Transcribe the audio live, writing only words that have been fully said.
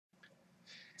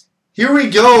Here we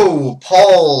go.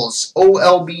 Paul's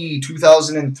OLB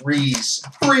 2003's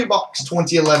free box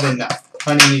 2011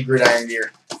 Panini Gridiron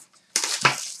gear.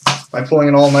 By pulling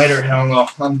an all-nighter, hell no.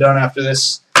 I'm done after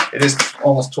this. It is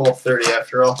almost 12:30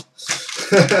 after all.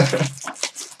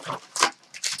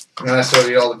 And then I still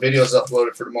get all the videos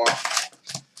uploaded for tomorrow.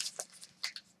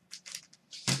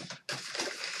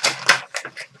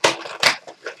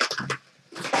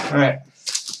 Alright.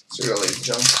 So we go, ladies and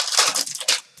gentlemen.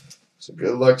 So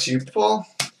good luck to you, Paul.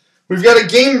 We've got a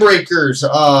Game Breakers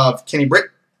of Kenny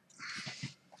Britt.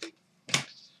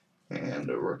 And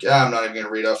a rookie. I'm not even going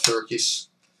to read off the rookies.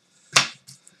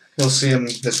 You'll see him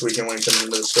this weekend when he comes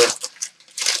into the store.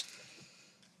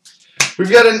 We've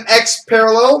got an X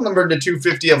parallel, numbered to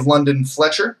 250 of London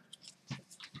Fletcher.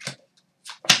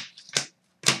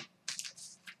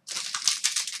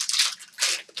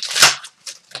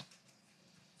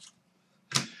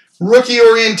 Rookie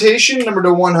orientation, numbered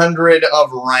to 100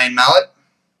 of Ryan Mallett.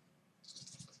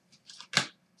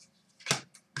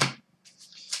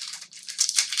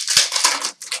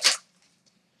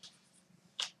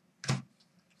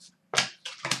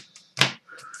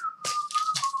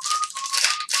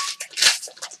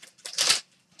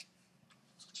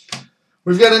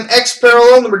 We've got an X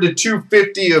parallel, numbered to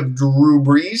 250 of Drew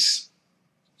Brees.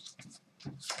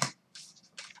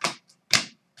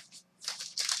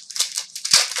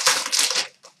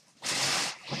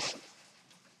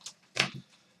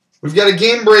 We've got a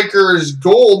Game Breakers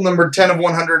gold, number 10 of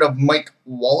 100 of Mike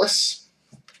Wallace.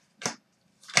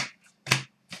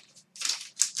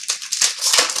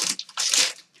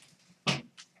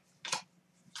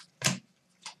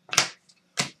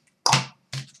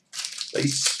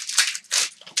 Base.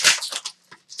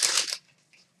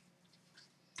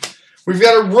 We've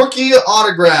got a rookie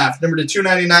autograph, number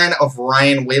 299 of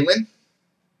Ryan Whalen.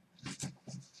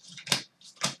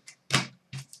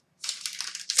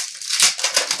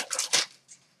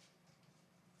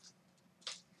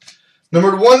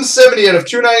 Numbered 170 out of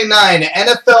 299,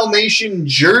 NFL Nation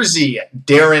jersey,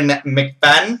 Darren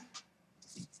McFadden.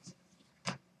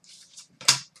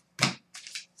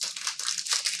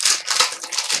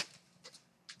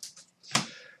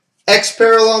 X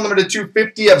parallel, number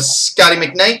 250 of Scotty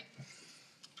McKnight.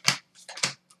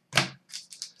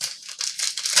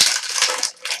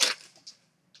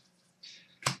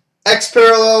 X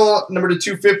parallel, number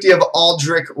 250 of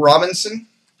Aldrick Robinson.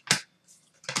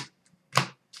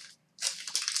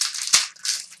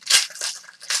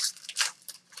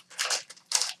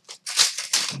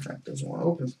 Doesn't want to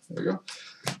open. There we go.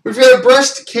 We've got a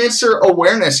breast cancer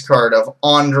awareness card of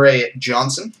Andre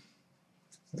Johnson.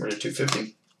 Number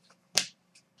 250.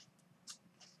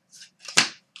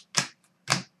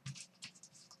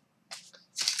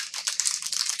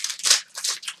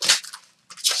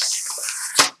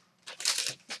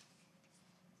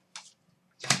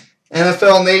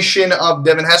 NFL Nation of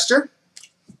Devin Hester.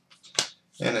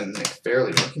 And a Nick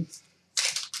Fairley rookie.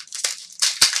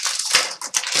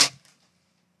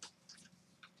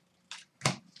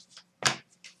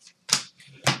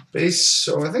 Base,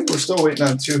 so I think we're still waiting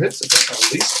on 2 hits,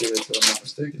 at least 2 hits, if I'm not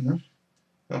mistaken. No?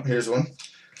 Oh, here's one.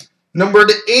 Numbered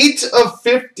 8 of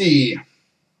 50.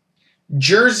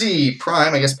 Jersey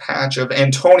Prime, I guess patch, of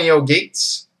Antonio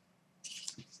Gates.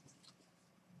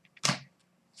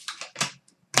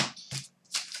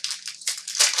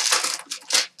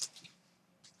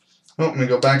 Oh, let me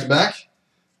go back to back.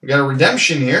 We got a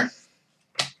redemption here.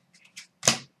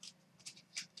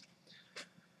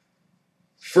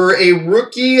 For a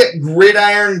rookie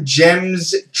Gridiron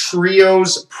Gems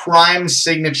Trios Prime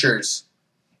Signatures.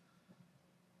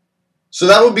 So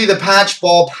that would be the patch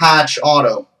ball patch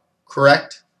auto,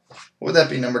 correct? What would that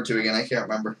be number 2 again? I can't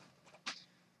remember.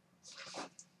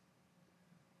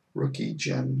 Rookie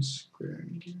Gems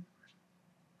Gridiron.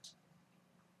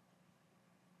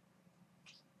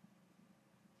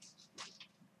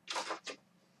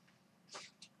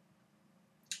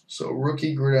 So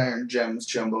rookie Gridiron Gems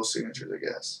Jumbo Signatures, I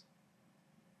guess.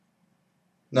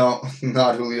 No,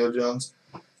 not Julio Jones.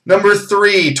 Number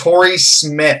 3, Torrey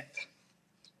Smith.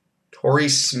 Torrey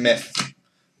Smith.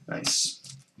 Nice.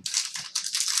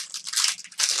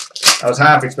 I was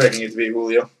half expecting it to be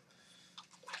Julio.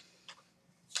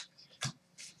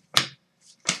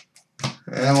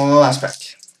 And the last pack.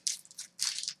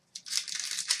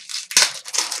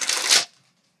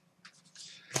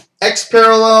 X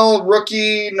parallel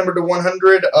rookie number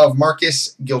 100 of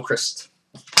Marcus Gilchrist.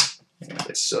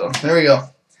 So there we go.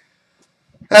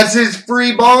 That's his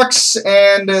free box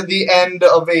and the end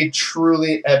of a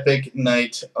truly epic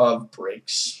night of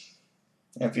breaks.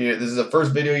 If this is the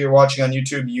first video you're watching on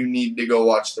YouTube, you need to go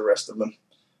watch the rest of them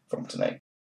from tonight.